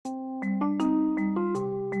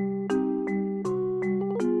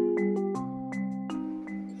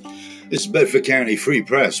It's Bedford County Free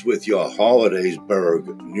Press with your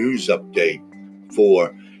Hollidaysburg news update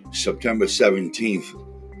for September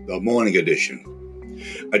 17th, the morning edition.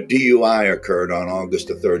 A DUI occurred on August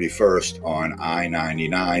the 31st on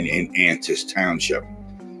I-99 in Antis Township.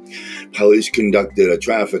 Police conducted a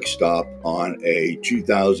traffic stop on a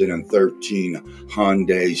 2013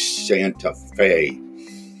 Hyundai Santa Fe.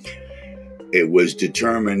 It was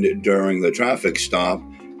determined during the traffic stop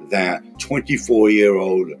that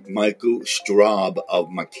 24-year-old Michael Straub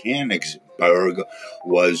of Mechanicsburg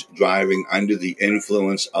was driving under the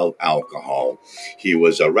influence of alcohol. He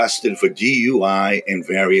was arrested for DUI and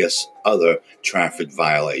various other traffic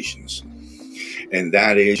violations. And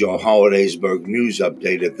that is your Hollidaysburg news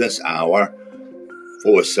update at this hour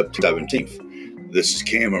for September 17th. This is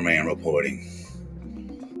Cameraman reporting.